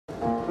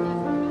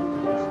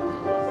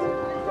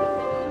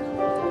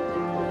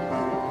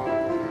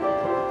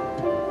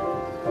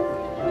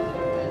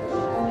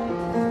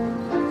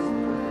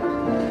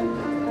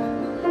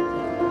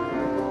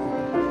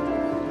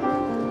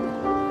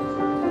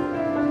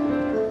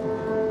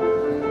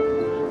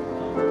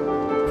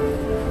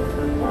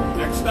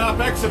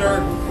stop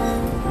Exeter.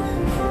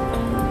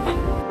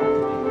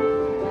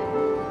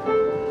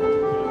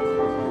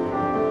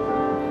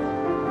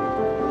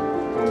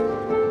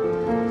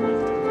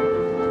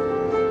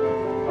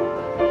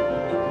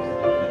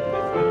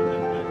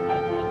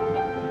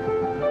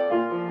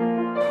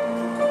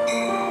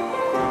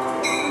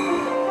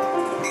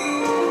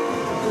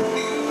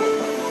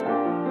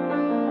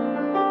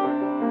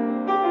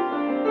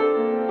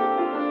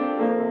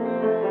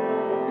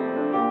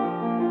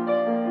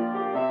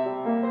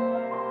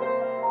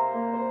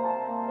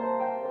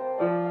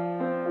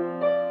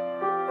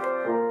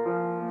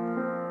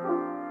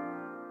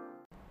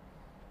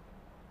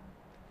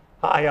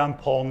 Hi, I'm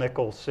Paul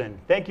Nicholson.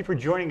 Thank you for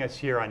joining us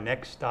here on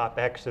Next Stop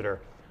Exeter.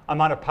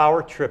 I'm on a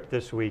power trip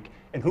this week,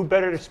 and who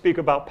better to speak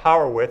about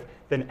power with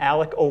than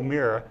Alec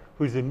O'Meara,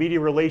 who's the Media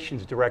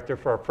Relations Director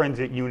for our friends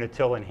at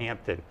Unitil in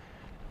Hampton.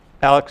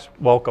 Alex,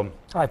 welcome.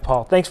 Hi,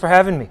 Paul. Thanks for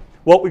having me.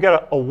 Well, we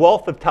got a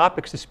wealth of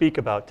topics to speak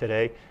about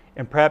today,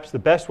 and perhaps the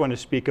best one to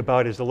speak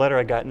about is the letter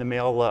I got in the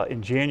mail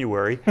in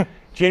January.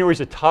 January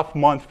is a tough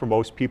month for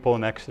most people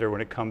in Exeter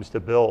when it comes to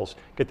bills.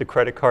 Get the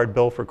credit card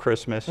bill for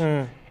Christmas.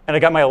 And I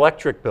got my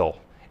electric bill,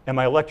 and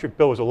my electric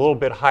bill was a little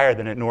bit higher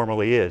than it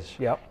normally is.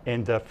 Yep.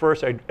 And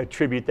first I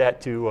attribute that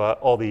to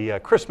all the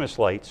Christmas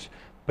lights,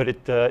 but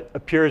it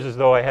appears as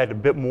though I had a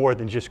bit more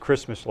than just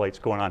Christmas lights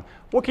going on.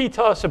 What can you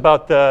tell us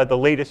about the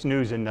latest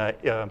news in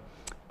the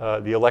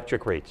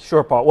electric rates?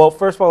 Sure, Paul. Well,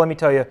 first of all, let me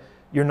tell you,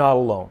 you're not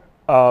alone.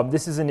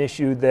 This is an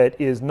issue that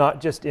is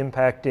not just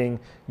impacting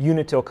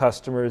Unitil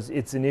customers,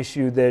 it's an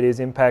issue that is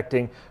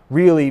impacting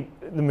really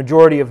the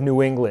majority of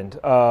New England.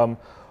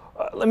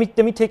 Let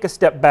me take a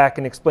step back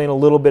and explain a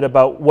little bit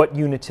about what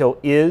Unitil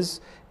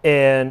is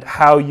and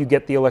how you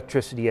get the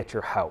electricity at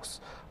your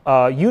house.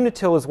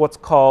 Unitil is what's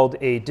called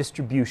a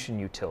distribution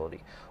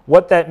utility.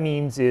 What that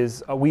means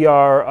is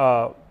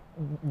our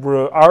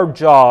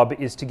job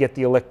is to get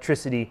the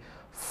electricity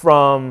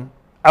from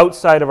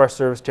outside of our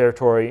service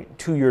territory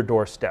to your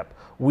doorstep.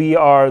 We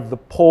are the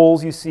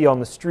poles you see on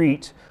the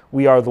street,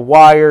 we are the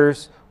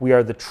wires, we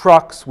are the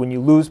trucks. When you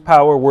lose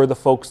power, we're the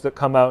folks that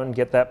come out and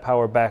get that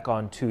power back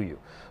on to you.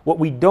 What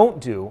we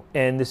don't do,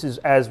 and this is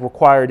as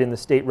required in the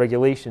state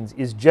regulations,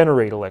 is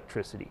generate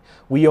electricity.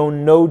 We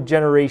own no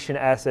generation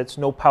assets,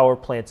 no power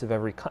plants of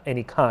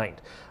any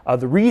kind.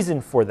 The reason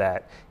for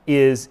that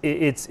is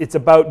it's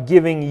about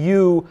giving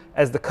you,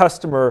 as the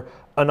customer,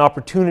 an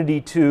opportunity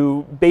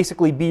to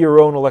basically be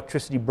your own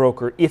electricity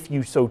broker if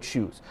you so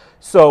choose.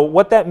 So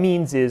what that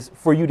means is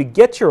for you to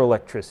get your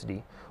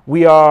electricity,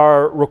 we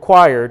are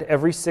required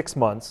every 6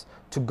 months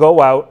to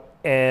go out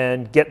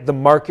and get the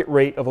market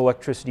rate of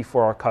electricity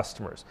for our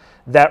customers.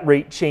 That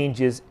rate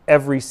changes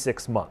every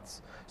 6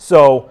 months.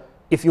 So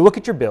if you look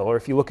at your bill or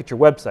if you look at your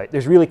website,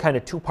 there's really kind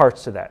of two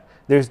parts to that.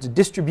 There's the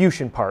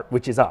distribution part,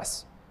 which is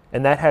us,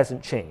 and that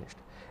hasn't changed.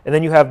 And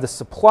then you have the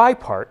supply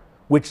part,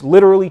 which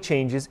literally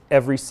changes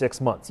every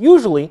 6 months.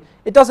 Usually,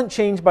 it doesn't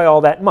change by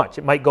all that much.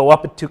 It might go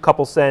up a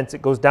couple cents,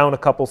 it goes down a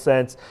couple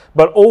cents,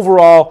 but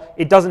overall,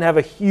 it doesn't have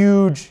a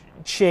huge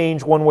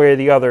change one way or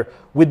the other,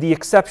 with the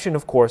exception,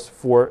 of course,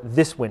 for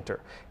this winter.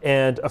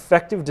 And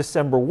effective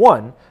December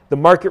 1, the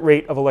market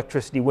rate of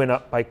electricity went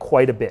up by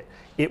quite a bit.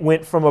 It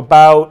went from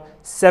about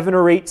 7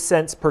 or 8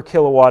 cents per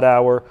kilowatt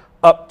hour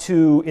up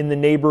to in the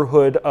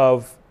neighborhood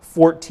of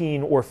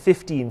 14 or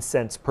 15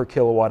 cents per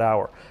kilowatt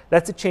hour.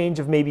 That's a change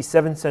of maybe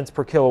 7 cents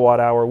per kilowatt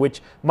hour,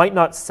 which might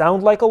not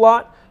sound like a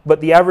lot, but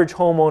the average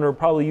homeowner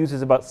probably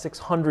uses about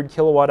 600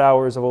 kilowatt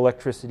hours of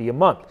electricity a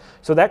month.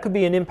 So that could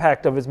be an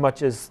impact of as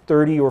much as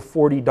 $30 or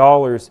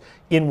 $40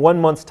 in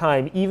 1 month's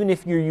time, even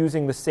if you're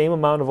using the same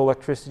amount of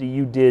electricity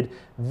you did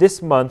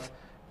this month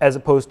as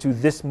opposed to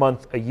this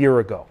month a year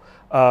ago.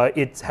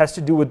 It has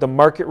to do with the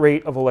market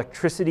rate of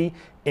electricity,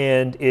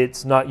 and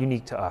it's not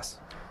unique to us.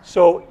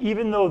 So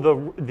even though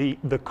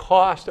the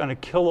cost on a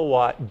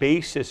kilowatt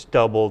basis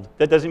doubled,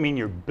 that doesn't mean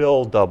your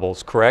bill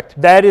doubles, correct?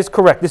 That is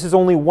correct. This is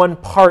only one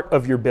part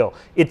of your bill.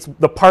 It's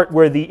the part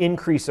where the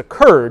increase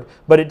occurred,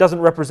 but it doesn't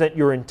represent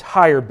your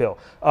entire bill.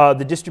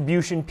 The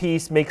distribution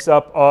piece makes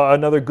up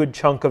another good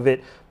chunk of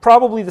it.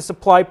 Probably the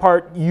supply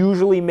part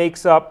usually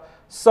makes up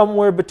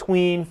somewhere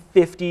between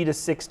 50 to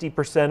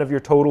 60% of your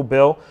total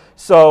bill.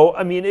 So,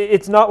 I mean,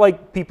 it's not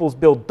like people's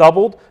bill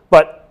doubled,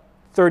 but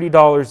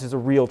 $30 is a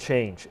real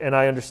change, and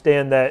I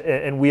understand that,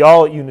 and we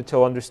all at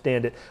Unitil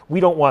understand it. We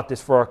don't want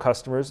this for our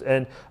customers,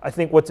 and I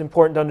think what's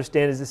important to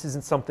understand is this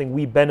isn't something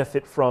we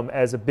benefit from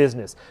as a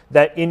business.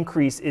 That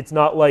increase, it's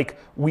not like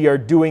we are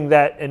doing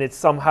that and it's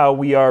somehow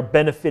we are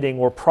benefiting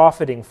or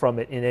profiting from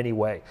it in any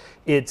way.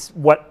 It's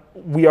what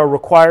we are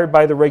required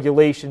by the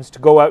regulations to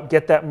go out,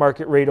 get that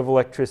market rate of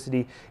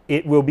electricity.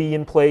 It will be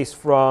in place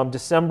from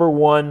December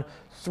 1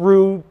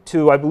 through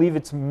to, I believe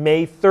it's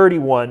May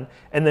 31,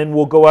 and then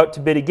we'll go out to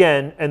bid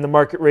again, and the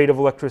market rate of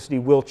electricity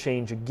will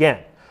change again.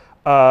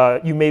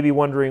 You may be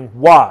wondering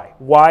why.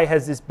 Why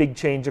has this big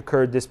change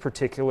occurred this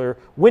particular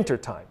winter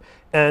time?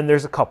 And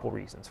there's a couple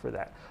reasons for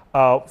that.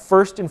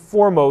 First and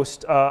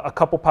foremost, a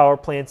couple power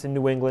plants in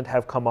New England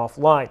have come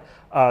offline.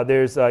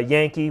 There's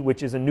Yankee,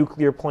 which is a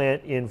nuclear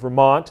plant in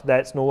Vermont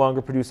that's no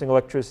longer producing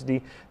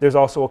electricity. There's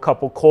also a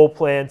couple coal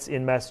plants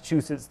in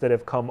Massachusetts that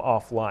have come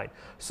offline.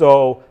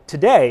 So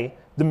today,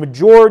 the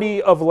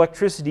majority of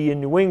electricity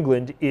in New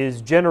England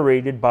is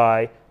generated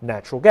by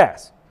natural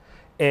gas.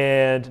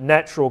 And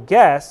natural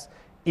gas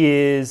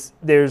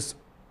there's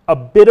a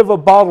bit of a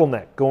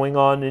bottleneck going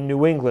on in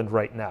New England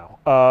right now.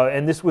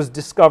 And this was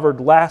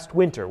discovered last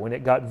winter when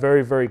it got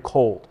very, very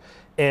cold.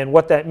 And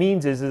what that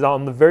means is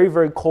on the very,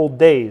 very cold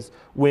days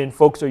when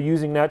folks are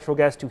using natural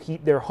gas to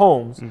heat their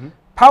homes,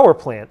 power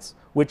plants,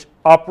 which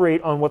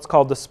operate on what's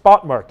called the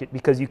spot market,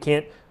 because you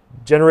can't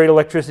generate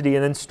electricity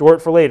and then store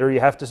it for later, you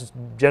have to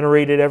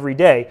generate it every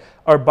day,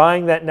 are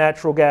buying that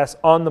natural gas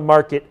on the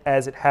market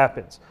as it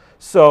happens.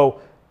 So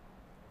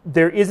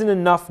there isn't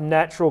enough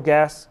natural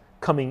gas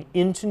coming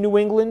into New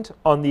England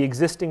on the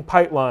existing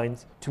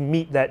pipelines to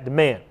meet that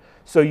demand.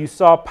 So you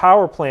saw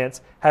power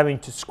plants having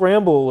to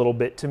scramble a little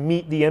bit to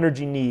meet the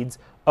energy needs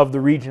of the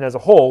region as a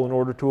whole in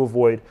order to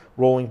avoid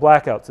rolling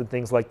blackouts and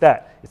things like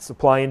that. It's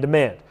supply and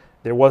demand.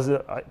 There was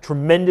a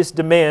tremendous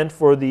demand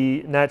for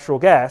the natural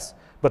gas,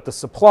 but the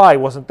supply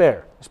wasn't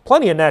there. There's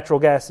plenty of natural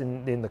gas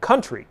in the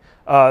country.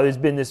 There's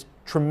been this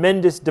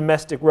tremendous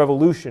domestic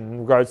revolution in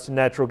regards to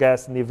natural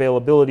gas and the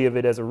availability of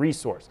it as a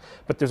resource.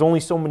 But there's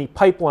only so many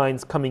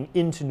pipelines coming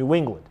into New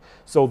England.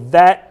 So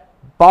that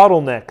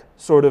bottleneck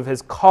sort of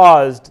has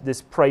caused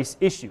this price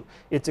issue.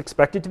 It's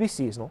expected to be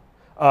seasonal.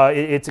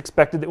 It's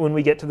expected that when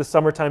we get to the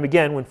summertime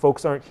again, when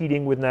folks aren't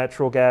heating with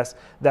natural gas,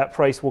 that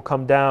price will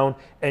come down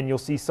and you'll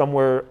see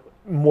somewhere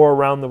more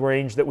around the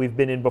range that we've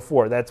been in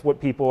before. That's what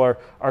people are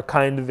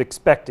kind of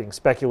expecting,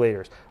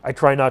 speculators. I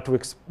try not to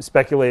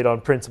speculate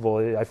on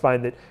principle. I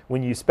find that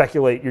when you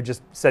speculate, you're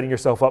just setting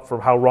yourself up for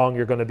how wrong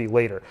you're going to be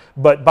later.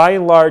 But by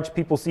and large,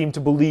 people seem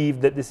to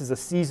believe that this is a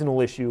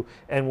seasonal issue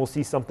and we'll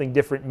see something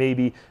different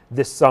maybe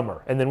this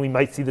summer. And then we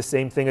might see the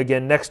same thing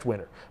again next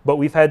winter. But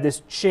we've had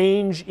this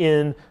change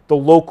in the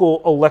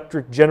local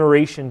electric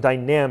generation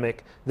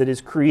dynamic that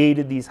has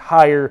created these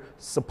higher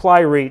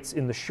supply rates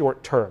in the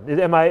short term.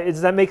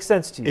 Does that make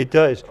sense to you? It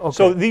does. Okay.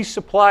 So these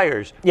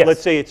suppliers, yes.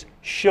 Let's say it's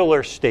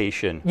Schiller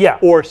Station yeah.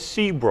 or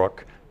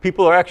Seabrook,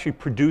 people are actually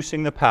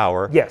producing the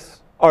power.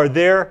 Yes. Are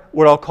there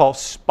what I'll call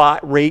spot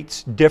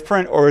rates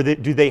different, or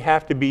do they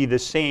have to be the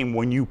same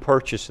when you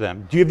purchase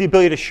them? Do you have the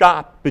ability to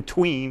shop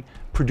between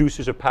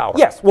producers of power?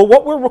 Yes. Well,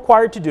 what we're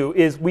required to do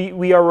is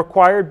we are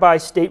required by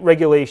state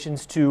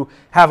regulations to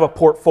have a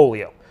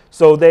portfolio.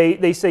 So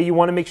they say you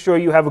want to make sure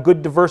you have a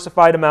good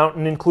diversified amount,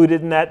 and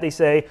included in that they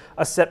say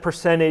a set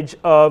percentage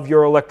of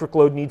your electric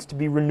load needs to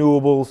be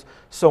renewables,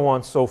 so on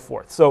and so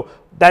forth. So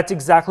that's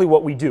exactly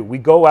what we do. We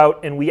go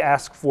out and we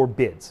ask for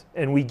bids,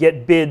 and we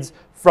get bids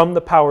from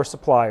the power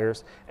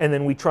suppliers, and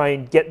then we try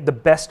and get the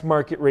best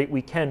market rate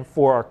we can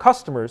for our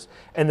customers.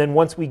 And then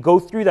once we go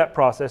through that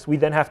process, we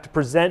then have to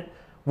present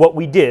what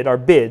we did, our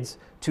bids,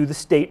 to the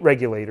state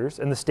regulators,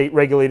 and the state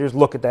regulators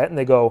look at that and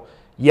they go,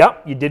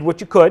 yep, you did what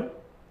you could.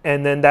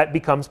 And then that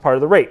becomes part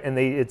of the rate. And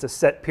it's a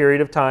set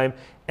period of time,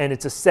 and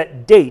it's a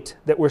set date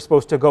that we're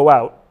supposed to go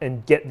out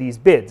and get these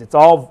bids. It's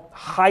all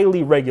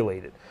highly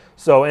regulated.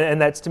 So,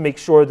 and that's to make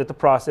sure that the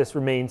process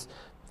remains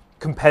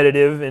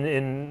competitive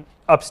and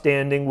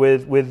upstanding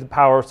with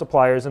power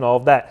suppliers and all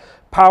of that.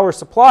 Power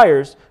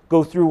suppliers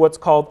go through what's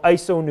called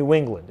ISO New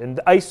England. And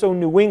ISO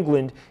New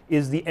England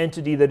is the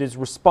entity that is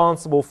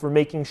responsible for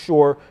making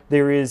sure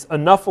there is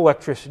enough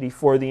electricity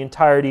for the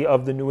entirety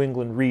of the New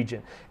England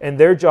region. And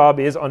their job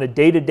is on a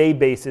day-to-day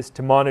basis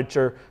to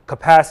monitor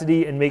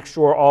capacity and make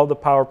sure all the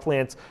power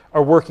plants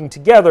are working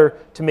together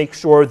to make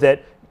sure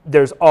that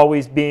there's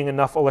always being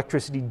enough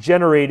electricity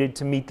generated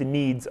to meet the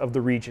needs of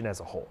the region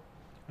as a whole.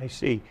 I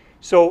see.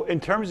 So in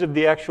terms of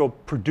the actual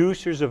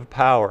producers of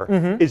power,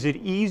 is it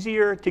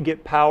easier to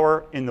get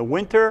power in the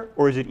winter,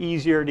 or is it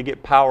easier to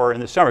get power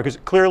in the summer? Because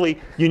clearly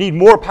you need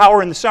more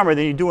power in the summer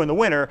than you do in the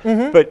winter,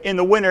 but in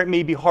the winter it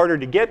may be harder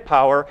to get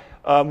power.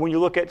 When you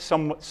look at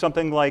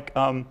something like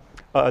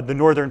the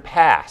Northern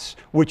Pass,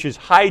 which is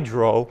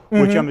hydro,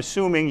 which I'm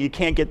assuming you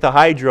can't get the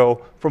hydro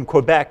from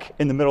Quebec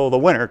in the middle of the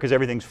winter because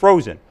everything's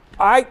frozen.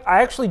 I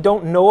actually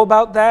don't know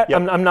about that.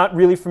 Yep. I'm not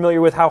really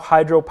familiar with how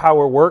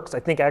hydropower works. I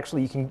think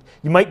actually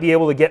you might be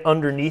able to get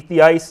underneath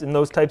the ice in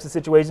those types of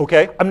situations.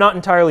 Okay. I'm not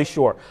entirely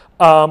sure.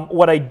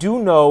 What I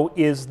do know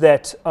is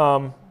that,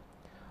 I'm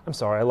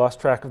sorry, I lost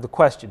track of the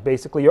question.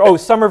 Basically,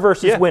 summer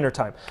versus winter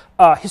time.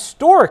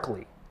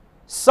 Historically,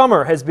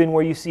 summer has been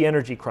where you see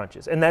energy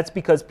crunches, and that's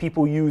because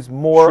people use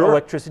more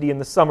electricity in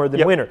the summer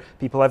than winter.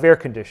 People have air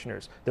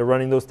conditioners. They're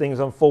running those things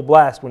on full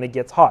blast when it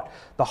gets hot.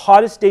 The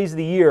hottest days of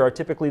the year are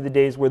typically the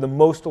days where the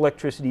most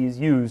electricity is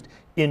used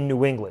in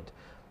New England.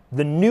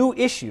 The new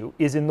issue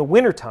is in the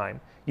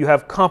wintertime, you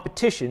have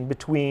competition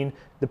between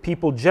the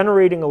people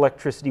generating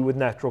electricity with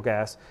natural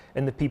gas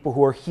and the people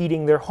who are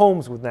heating their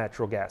homes with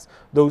natural gas.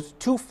 Those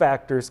two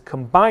factors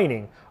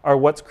combining are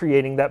what's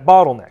creating that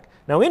bottleneck.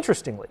 Now,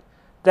 interestingly,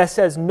 this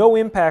has no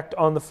impact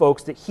on the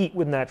folks that heat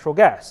with natural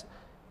gas.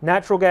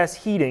 natural gas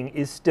heating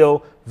is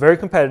still very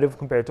competitive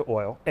compared to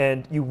oil,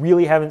 and you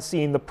really haven't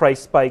seen the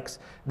price spikes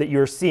that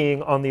you're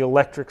seeing on the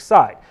electric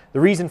side. The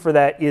reason for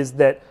that is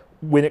that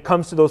when it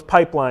comes to those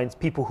pipelines,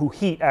 people who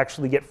heat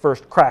actually get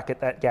first crack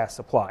at that gas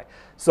supply.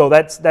 So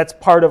that's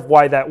part of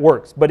why that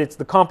works. But it's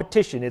the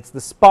competition, it's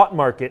the spot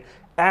market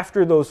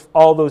after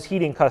all those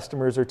heating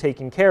customers are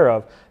taken care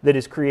of that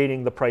is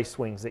creating the price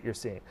swings that you're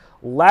seeing.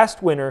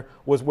 Last winter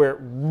was where it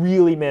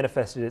really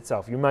manifested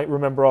itself. You might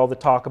remember all the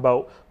talk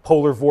about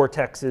polar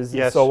vortexes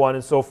and so on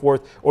and so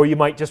forth, or you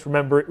might just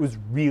remember it was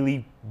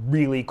really,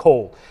 really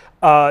cold.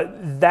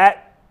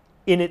 That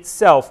in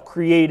itself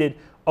created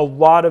a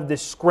lot of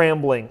this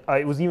scrambling.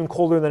 It was even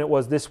colder than it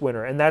was this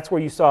winter, and that's where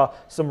you saw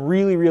some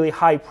really, really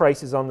high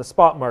prices on the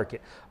spot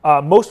market.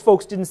 Most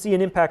folks didn't see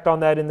an impact on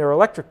that in their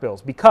electric bills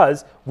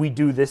because we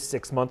do this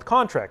 6-month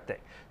contract thing.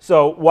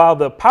 So while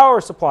the power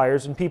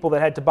suppliers and people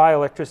that had to buy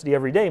electricity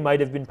every day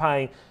might have been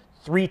paying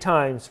 3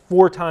 times,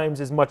 4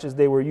 times as much as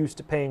they were used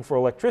to paying for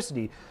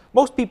electricity,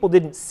 most people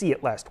didn't see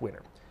it last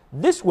winter.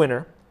 This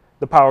winter,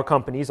 the power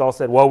companies all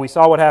said, well, we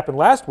saw what happened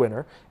last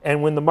winter,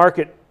 and when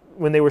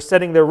they were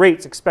setting their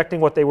rates,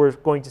 expecting what they were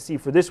going to see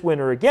for this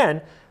winter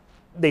again,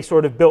 they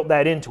sort of built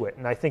that into it.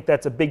 And I think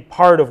that's a big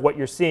part of what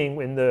you're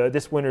seeing in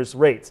this winter's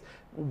rates.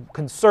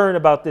 Concern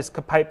about this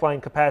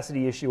pipeline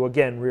capacity issue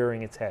again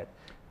rearing its head.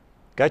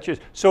 Gotcha.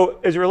 So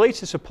as it relates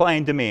to supply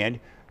and demand,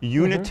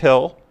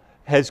 Unitil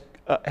has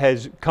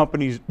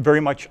companies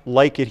very much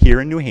like it here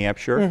in New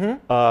Hampshire.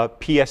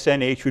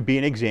 PSNH would be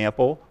an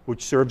example,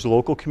 which serves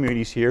local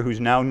communities here, who's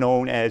now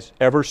known as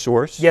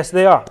Eversource. Yes,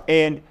 they are.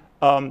 And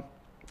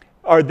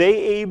are they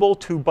able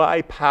to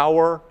buy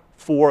power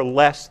for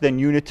less than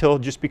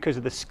Unitil just because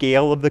of the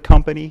scale of the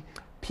company?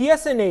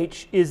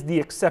 PSNH is the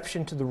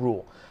exception to the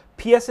rule.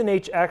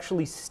 PSNH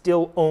actually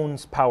still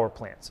owns power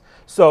plants.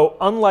 So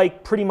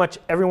unlike pretty much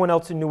everyone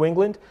else in New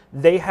England,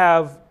 they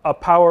have a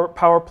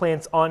power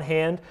plants on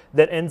hand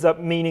that ends up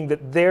meaning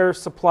that their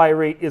supply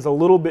rate is a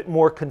little bit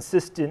more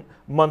consistent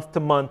month to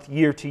month,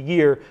 year to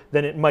year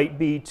than it might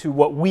be to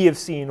what we have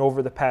seen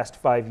over the past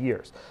 5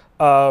 years.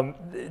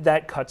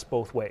 That cuts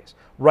both ways.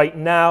 Right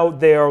now,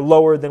 they are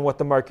lower than what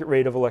the market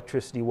rate of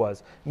electricity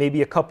was.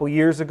 Maybe a couple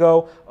years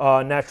ago,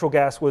 natural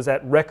gas was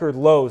at record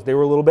lows. They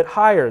were a little bit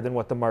higher than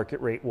what the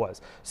market rate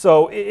was.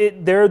 So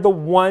they're the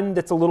one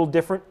that's a little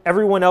different.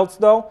 Everyone else,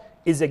 though,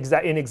 is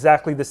in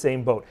exactly the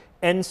same boat.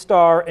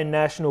 NSTAR and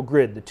National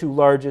Grid, the 2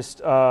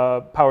 largest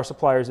power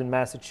suppliers in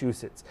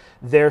Massachusetts,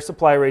 their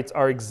supply rates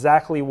are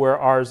exactly where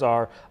ours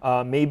are,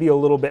 maybe a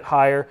little bit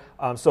higher.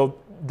 So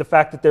the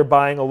fact that they're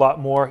buying a lot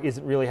more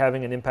isn't really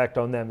having an impact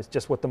on them. It's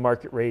just what the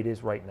market rate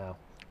is right now.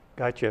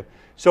 Gotcha.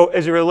 So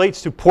as it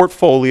relates to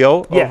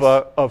portfolio Yes.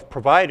 of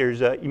providers,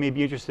 you may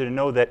be interested to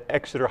know that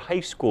Exeter High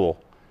School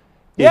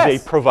is a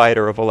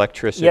provider of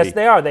electricity. Yes,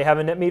 they are. They have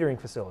a net metering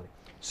facility.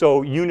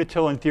 So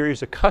Unitil, in theory,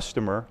 is a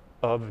customer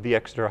of the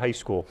Exeter High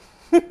School.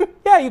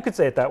 Yeah, you could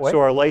say it that way. So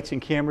our lights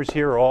and cameras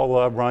here are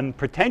all run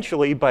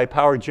potentially by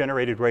power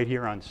generated right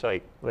here on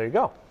site. There you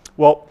go.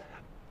 Well,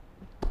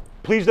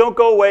 please don't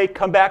go away.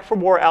 Come back for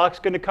more. Alec's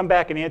going to come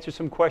back and answer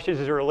some questions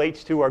as it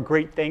relates to our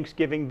great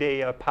Thanksgiving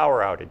Day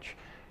power outage.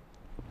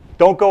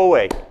 Don't go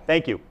away.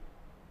 Thank you.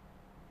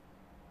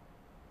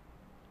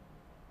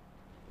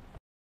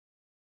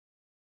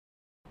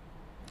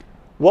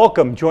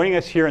 Welcome. Joining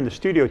us here in the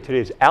studio today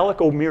is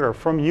Alec O'Meara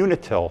from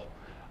Unitil.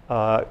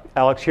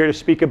 Alec's here to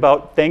speak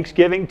about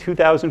Thanksgiving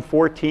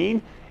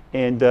 2014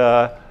 and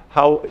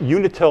how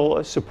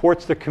Unitil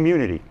supports the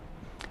community.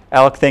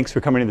 Alec, thanks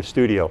for coming to the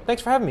studio.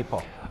 Thanks for having me,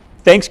 Paul.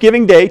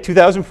 Thanksgiving Day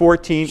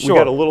 2014, Sure. We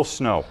got a little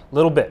snow. A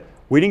little bit.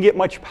 We didn't get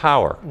much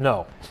power.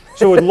 No.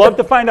 So we'd love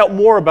to find out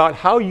more about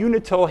how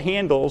Unitil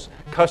handles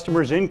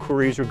customers'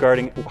 inquiries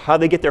regarding how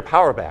they get their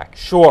power back.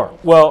 Sure.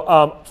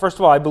 Well, first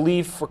of all, I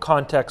believe for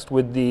context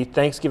with the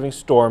Thanksgiving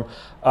storm,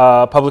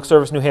 Public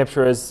Service New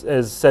Hampshire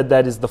has said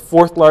that is the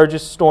 4th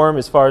largest storm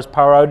as far as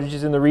power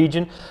outages in the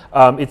region.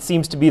 It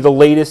seems to be the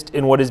latest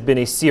in what has been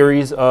a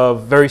series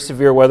of very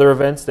severe weather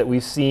events that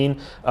we've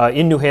seen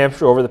in New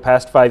Hampshire over the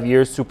past 5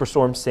 years.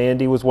 Superstorm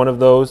Sandy was one of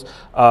those.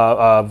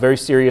 A very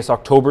serious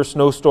October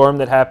snowstorm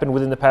that happened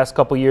within the past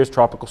couple years.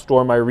 Tropical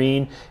Storm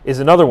Irene is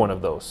another one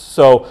of those.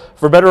 So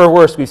for better or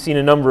worse, we've seen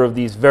a number of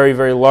these very,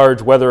 very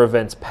large weather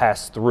events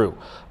pass through.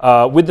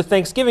 With the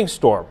Thanksgiving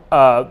storm,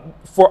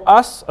 for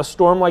us, a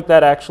storm like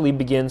that actually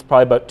begins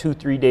probably about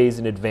 2-3 days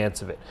in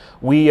advance of it.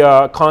 We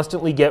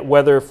constantly get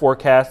weather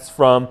forecasts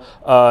from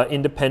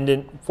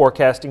independent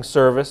forecasting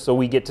service, so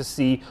we get to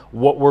see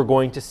what we're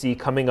going to see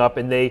coming up,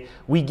 and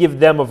we give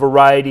them a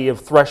variety of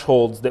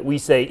thresholds that we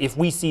say, if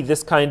we see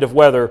this kind of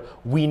weather,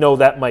 we know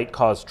that might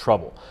cause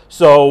trouble.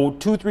 So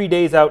 2-3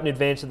 days out in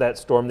advance of that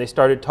storm, they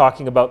started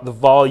talking about the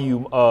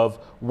volume of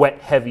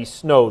wet, heavy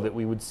snow that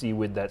we would see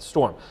with that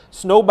storm.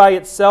 Snow by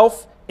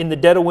itself in the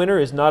dead of winter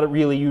is not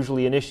really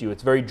usually an issue.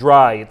 It's very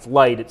dry, it's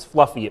light, it's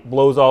fluffy, it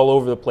blows all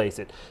over the place,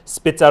 it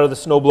spits out of the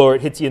snowblower,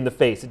 it hits you in the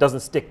face, it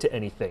doesn't stick to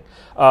anything.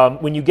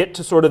 When you get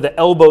to sort of the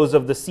elbows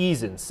of the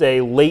season,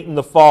 say late in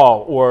the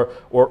fall or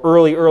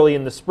early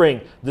in the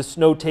spring, the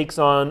snow takes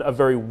on a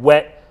very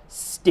wet,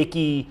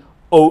 sticky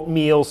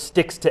oatmeal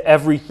sticks to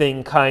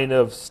everything kind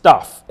of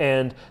stuff,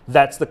 and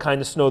that's the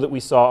kind of snow that we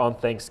saw on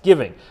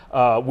Thanksgiving.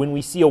 When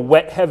we see a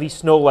wet, heavy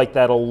snow like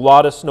that, a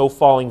lot of snow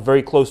falling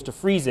very close to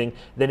freezing,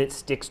 then it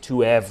sticks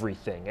to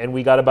everything, and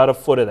we got about a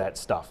foot of that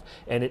stuff,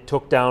 and it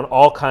took down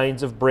all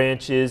kinds of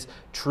branches,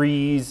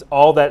 trees,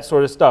 all that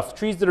sort of stuff.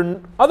 Trees that are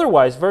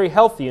otherwise very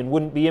healthy and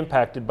wouldn't be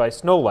impacted by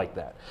snow like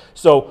that.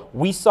 So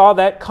we saw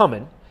that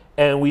coming,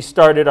 and we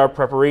started our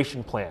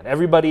preparation plan.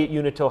 Everybody at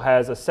Unitil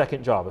has a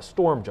second job, a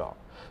storm job.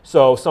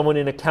 So someone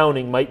in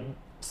accounting might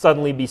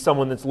suddenly be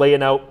someone that's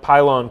laying out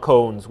pylon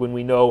cones when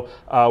we know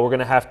we're going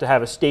to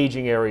have a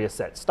staging area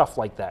set, stuff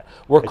like that.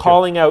 We're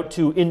calling out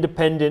to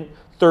independent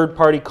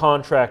third-party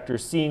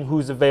contractors, seeing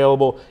who's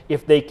available,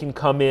 if they can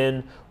come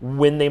in,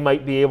 when they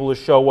might be able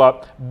to show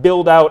up,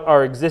 build out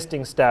our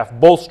existing staff,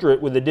 bolster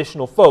it with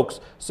additional folks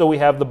so we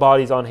have the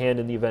bodies on hand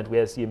in the event we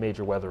have to see a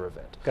major weather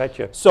event.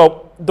 Gotcha.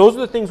 So those are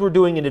the things we're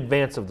doing in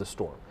advance of the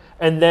storm.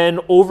 And then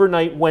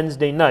overnight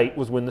Wednesday night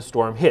was when the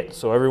storm hit.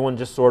 So everyone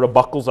just sort of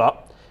buckles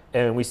up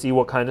and we see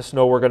what kind of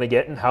snow we're going to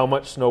get and how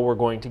much snow we're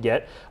going to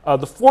get.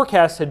 The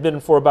forecast had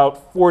been for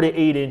about 4 to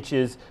 8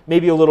 inches,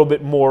 maybe a little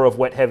bit more of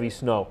wet, heavy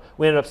snow.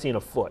 We ended up seeing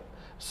a foot.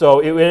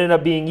 So it ended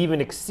up being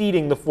even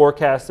exceeding the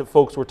forecast that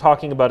folks were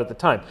talking about at the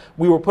time.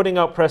 We were putting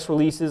out press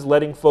releases,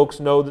 letting folks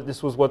know that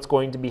this was what's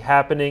going to be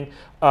happening,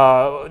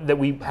 that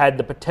we had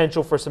the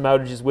potential for some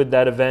outages with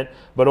that event.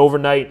 But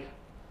overnight,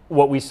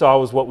 what we saw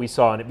was what we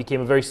saw, and it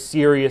became a very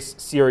serious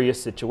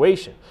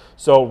situation.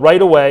 So right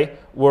away,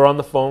 we're on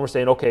the phone, we're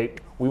saying, okay,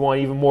 we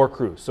want even more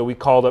crews. So we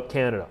called up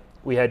Canada.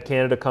 We had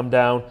Canada come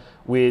down.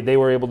 They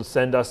were able to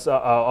send us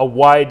a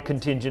wide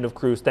contingent of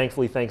crews.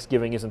 Thankfully,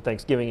 Thanksgiving isn't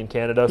Thanksgiving in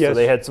Canada, yes. So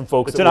they had some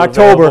folks. It's in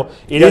October.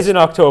 It is in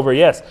October,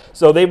 yes.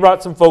 So they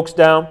brought some folks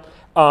down,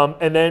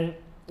 and then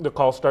the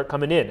calls start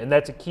coming in, and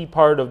that's a key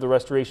part of the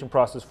restoration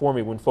process for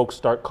me when folks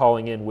start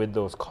calling in with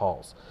those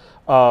calls.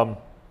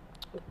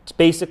 It's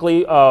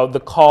basically,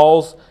 the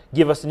calls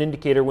give us an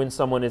indicator when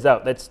someone is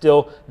out. That's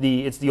still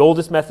it's the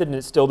oldest method and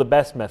it's still the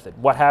best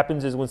method. What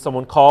happens is when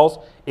someone calls,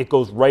 it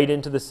goes right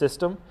into the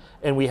system,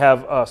 and we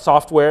have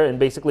software, and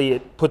basically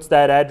it puts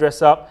that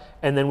address up,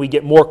 and then we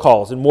get more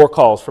calls and more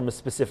calls from a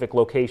specific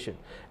location.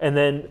 And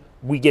then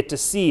we get to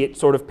see, it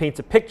sort of paints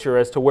a picture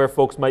as to where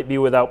folks might be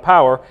without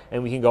power,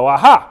 and we can go,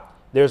 aha,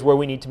 there's where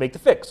we need to make the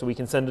fix. So we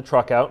can send a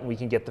truck out and we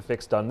can get the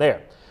fix done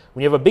there.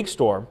 When you have a big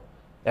storm,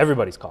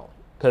 everybody's calling,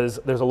 because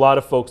there's a lot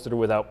of folks that are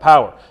without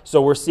power.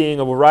 So we're seeing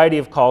a variety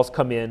of calls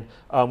come in.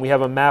 We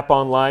have a map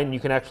online, and you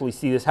can actually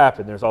see this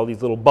happen. There's all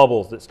these little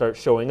bubbles that start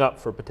showing up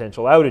for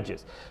potential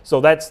outages.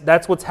 So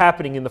that's what's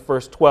happening in the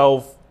first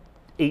 12,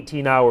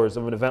 18 hours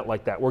of an event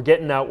like that. We're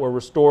getting out, we're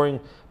restoring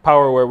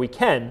power where we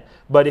can,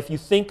 but if you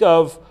think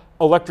of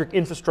electric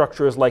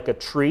infrastructure as like a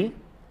tree,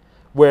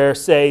 where,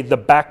 say, the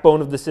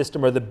backbone of the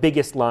system are the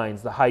biggest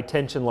lines, the high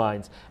tension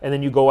lines, and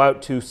then you go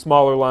out to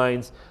smaller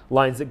lines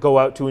that go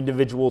out to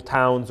individual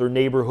towns or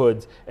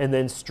neighborhoods, and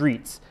then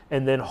streets,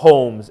 and then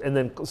homes, and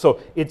then, so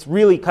it's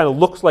really kind of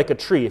looks like a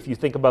tree if you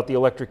think about the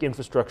electric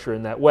infrastructure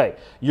in that way.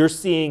 You're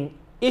seeing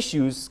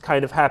issues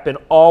kind of happen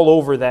all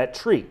over that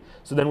tree.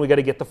 So then we got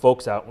to get the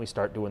folks out and we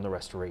start doing the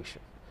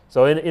restoration.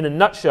 So in a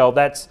nutshell,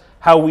 that's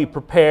how we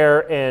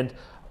prepare and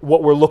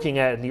what we're looking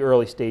at in the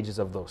early stages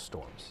of those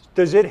storms.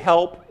 Does it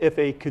help if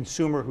a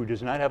consumer who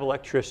does not have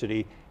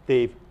electricity,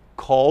 they've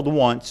called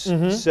once,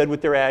 said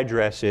what their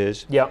address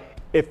is,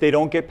 if they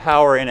don't get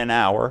power in an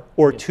hour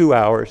or 2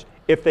 hours,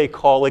 if they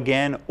call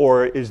again,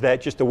 or is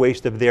that just a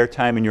waste of their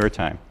time and your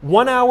time?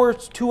 1 hour,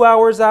 2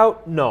 hours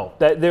out? No.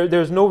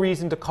 There's no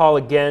reason to call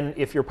again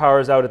if your power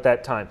is out at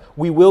that time.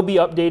 We will be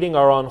updating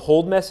our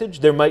on-hold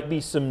message. There might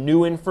be some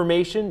new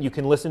information. You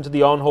can listen to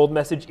the on-hold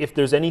message. If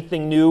there's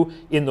anything new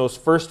in those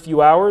first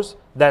few hours,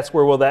 that's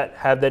where we'll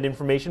have that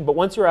information. But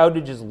once your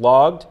outage is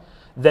logged,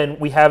 then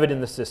we have it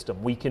in the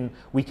system. We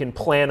can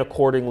plan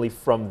accordingly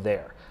from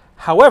there.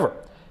 However,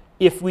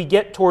 if we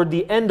get toward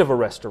the end of a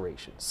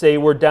restoration, say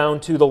we're down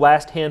to the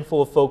last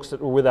handful of folks that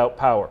were without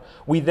power,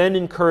 we then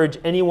encourage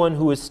anyone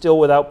who is still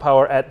without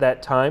power at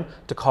that time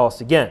to call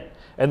us again.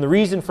 And the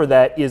reason for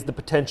that is the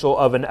potential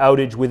of an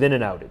outage within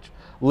an outage.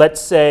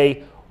 Let's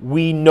say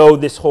we know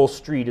this whole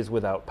street is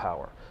without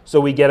power.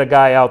 So we get a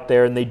guy out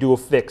there and they do a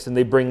fix and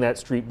they bring that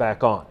street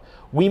back on.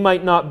 We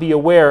might not be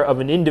aware of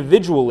an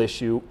individual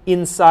issue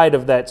inside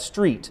of that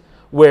street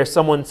where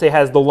someone, say,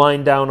 has the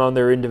line down on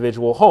their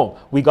individual home.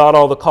 We got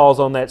all the calls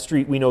on that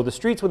street. We know the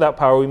street's without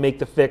power. We make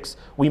the fix.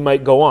 We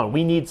might go on.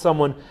 We need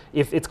someone,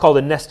 if it's called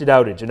a nested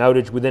outage, an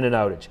outage within an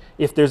outage.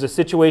 If there's a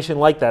situation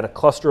like that, a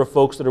cluster of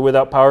folks that are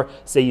without power,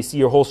 say you see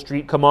your whole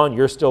street come on,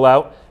 you're still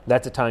out,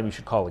 that's a time you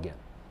should call again.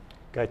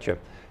 Gotcha.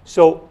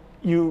 So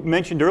you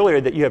mentioned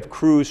earlier that you have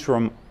crews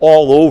from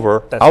all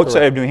over,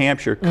 outside of New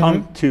Hampshire,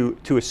 come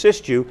to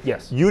assist you.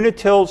 Yes.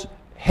 Unitil's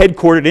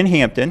headquartered in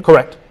Hampton.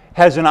 Correct.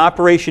 Has an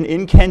operation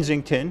in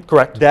Kensington.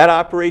 Correct. That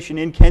operation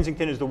in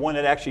Kensington is the one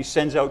that actually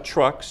sends out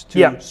trucks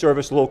to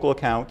service local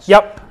accounts.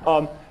 Yep.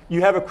 You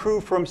have a crew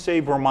from,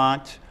 say,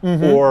 Vermont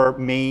or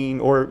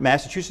Maine or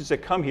Massachusetts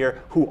that come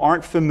here who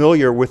aren't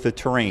familiar with the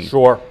terrain.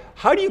 Sure.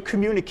 How do you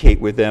communicate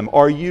with them?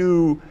 Are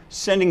you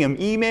sending them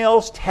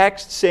emails,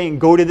 texts, saying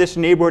go to this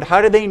neighborhood?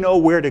 How do they know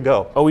where to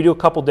go? Oh, we do a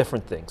couple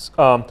different things.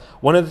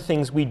 One of the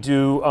things we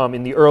do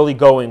in the early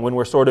going, when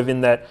we're sort of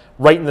in that,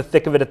 right in the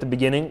thick of it at the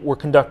beginning, we're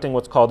conducting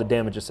what's called a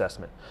damage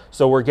assessment.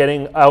 So we're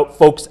getting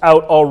folks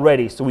out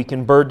already so we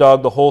can bird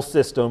dog the whole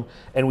system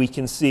and we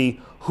can see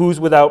who's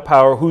without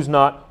power, who's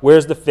not,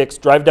 where's the fix,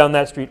 drive down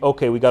that street,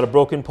 okay, we got a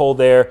broken pole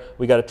there,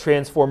 we got a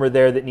transformer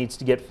there that needs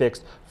to get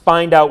fixed,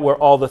 find out where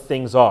all the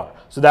things are.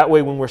 So that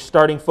way when we're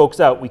starting folks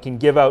out, we can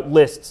give out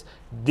lists.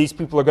 These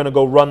people are going to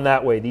go run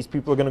that way. These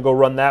people are going to go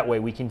run that way.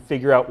 We can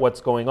figure out what's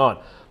going on.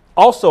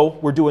 Also,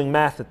 we're doing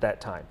math at that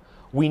time.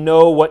 We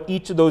know what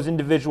each of those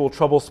individual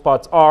trouble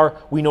spots are.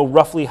 We know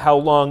roughly how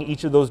long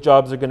each of those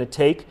jobs are going to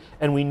take,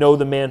 and we know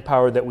the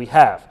manpower that we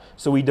have.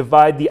 So we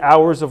divide the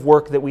hours of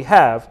work that we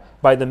have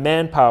by the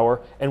manpower,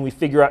 and we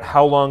figure out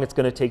how long it's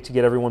going to take to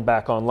get everyone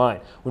back online.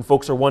 When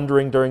folks are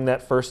wondering during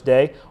that first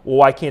day, well,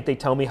 why can't they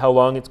tell me how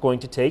long it's going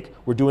to take?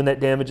 We're doing that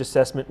damage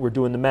assessment, we're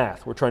doing the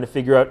math. We're trying to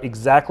figure out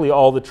exactly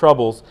all the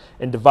troubles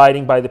and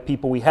dividing by the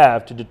people we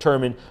have to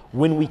determine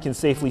when we can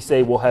safely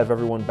say we'll have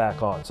everyone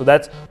back on. So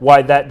that's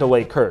why that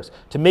delay occurs.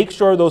 To make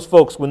sure those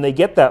folks, when they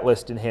get that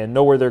list in hand,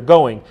 know where they're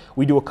going,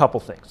 we do a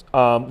couple things.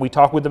 We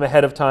talk with them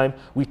ahead of time.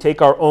 We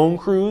take our own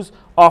crews.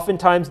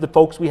 Oftentimes the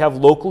folks we have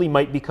locally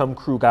might become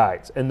crew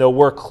guides, and they'll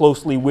work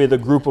closely with a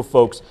group of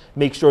folks,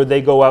 make sure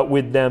they go out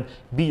with them,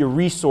 be a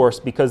resource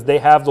because they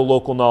have the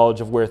local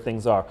knowledge of where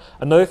things are.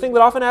 Another thing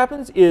that often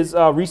happens is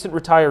recent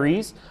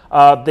retirees,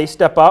 they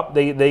step up,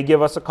 they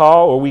give us a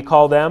call or we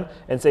call them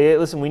and say, hey,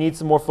 listen, we need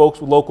some more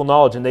folks with local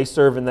knowledge, and they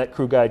serve in that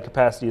crew guide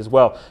capacity as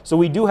well. So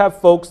we do have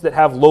folks that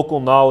have local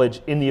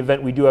knowledge in the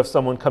event we do have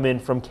someone come in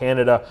from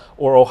Canada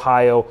or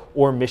Ohio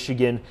or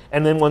Michigan,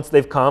 and then once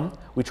they've come,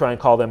 we try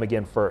and call them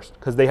again first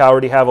because they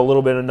already have a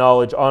little bit of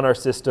knowledge on our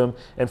system,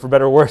 and for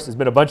better or worse, there's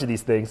been a bunch of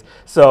these things.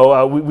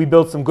 So we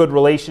build some good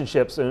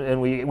relationships,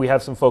 and we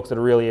have some folks that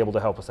are really able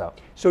to help us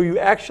out. So you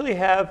actually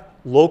have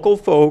local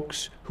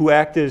folks who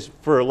act as,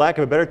 for lack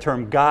of a better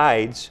term,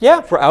 guides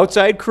for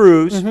outside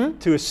crews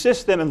to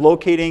assist them in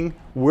locating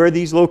where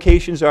these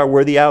locations are,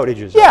 where the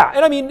outages are. Yeah,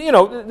 and I mean, you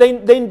know,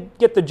 they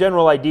get the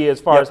general idea as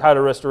far as how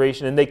to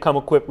restoration, and they come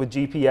equipped with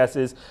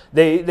GPSs.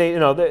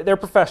 They're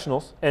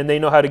professionals, and they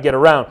know how to get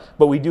around,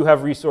 but we do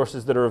have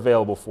resources that are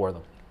available for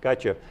them.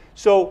 Gotcha.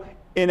 So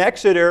in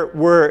Exeter,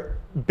 where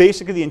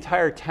basically the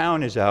entire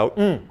town is out,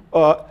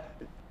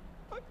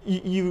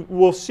 you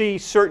will see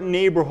certain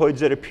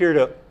neighborhoods that appear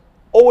to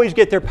always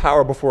get their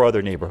power before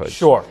other neighborhoods.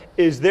 Sure.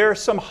 Is there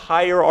some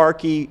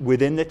hierarchy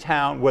within the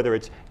town, whether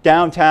it's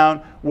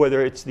downtown,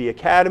 whether it's the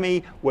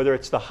academy, whether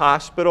it's the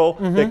hospital,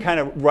 that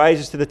kind of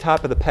rises to the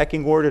top of the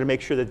pecking order to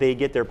make sure that they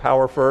get their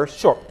power first?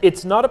 Sure.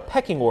 It's not a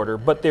pecking order,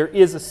 but there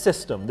is a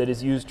system that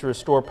is used to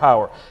restore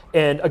power.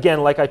 And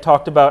again, like I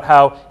talked about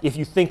how if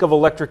you think of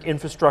electric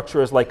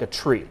infrastructure as like a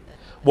tree,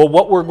 well,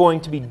 what we're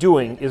going to be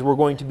doing is we're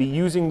going to be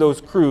using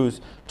those crews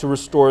to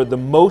restore the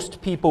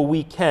most people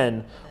we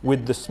can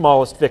with the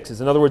smallest fixes.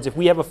 In other words, if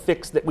we have a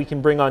fix that we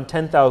can bring on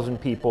 10,000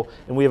 people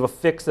and we have a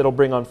fix that'll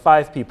bring on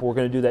 5 people, we're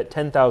going to do that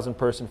 10,000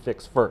 person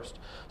fix first.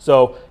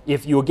 So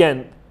if you,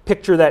 again,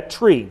 picture that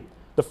tree,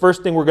 the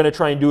first thing we're going to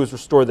try and do is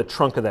restore the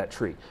trunk of that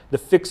tree. The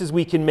fixes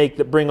we can make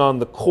that bring on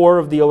the core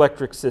of the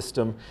electric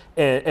system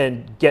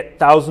and get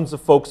thousands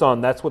of folks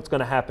on, that's what's going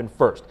to happen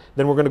first.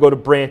 Then we're going to go to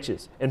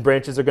branches, and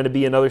branches are going to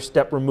be another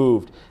step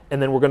removed. And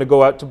then we're going to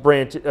go out to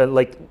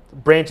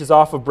branches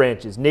off of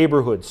branches,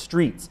 neighborhoods,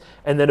 streets,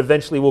 and then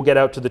eventually we'll get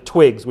out to the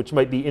twigs, which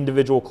might be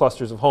individual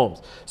clusters of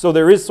homes. So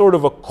there is sort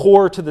of a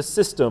core to the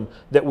system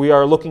that we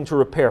are looking to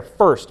repair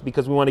first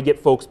because we want to get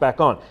folks back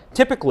on.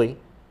 Typically,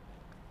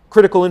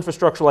 critical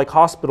infrastructure like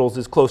hospitals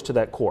is close to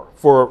that core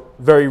for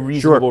very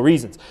reasonable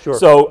reasons. Sure.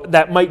 So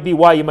that might be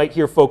why you might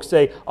hear folks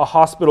say a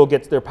hospital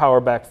gets their power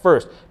back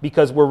first,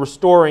 because we're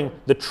restoring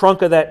the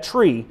trunk of that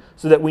tree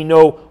so that we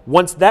know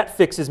once that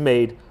fix is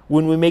made,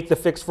 when we make the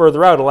fix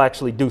further out, it'll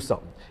actually do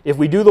something. If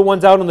we do the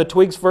ones out on the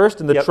twigs first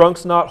and the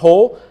trunk's not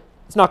whole,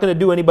 it's not going to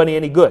do anybody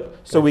any good.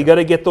 So we got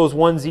to get those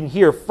ones in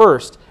here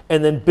first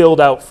and then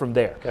build out from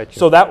there.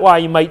 So that's why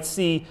you might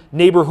see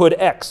neighborhood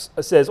X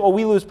says, oh,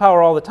 we lose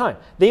power all the time.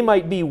 They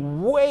might be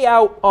way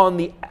out on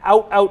the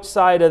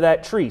outside of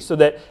that tree so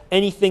that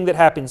anything that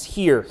happens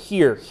here,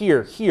 here,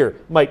 here, here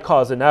might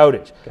cause an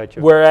outage.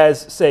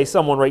 Whereas, say,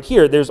 someone right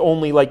here, there's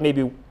only like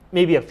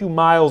maybe a few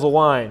miles of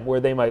line where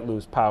they might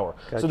lose power.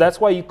 So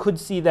that's why you could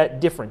see that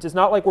difference. It's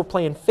not like we're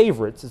playing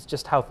favorites, it's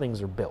just how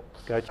things are built.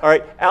 All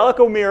right, Alec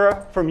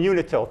O'Meara from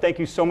Unitil, thank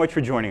you so much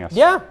for joining us.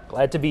 Yeah,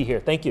 glad to be here.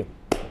 Thank you.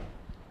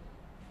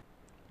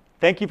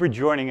 Thank you for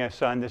joining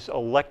us on this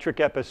electric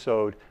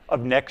episode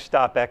of Next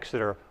Stop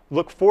Exeter.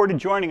 Look forward to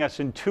joining us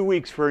in 2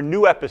 weeks for a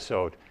new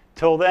episode.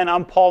 Till then,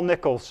 I'm Paul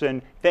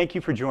Nicholson. Thank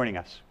you for joining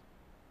us.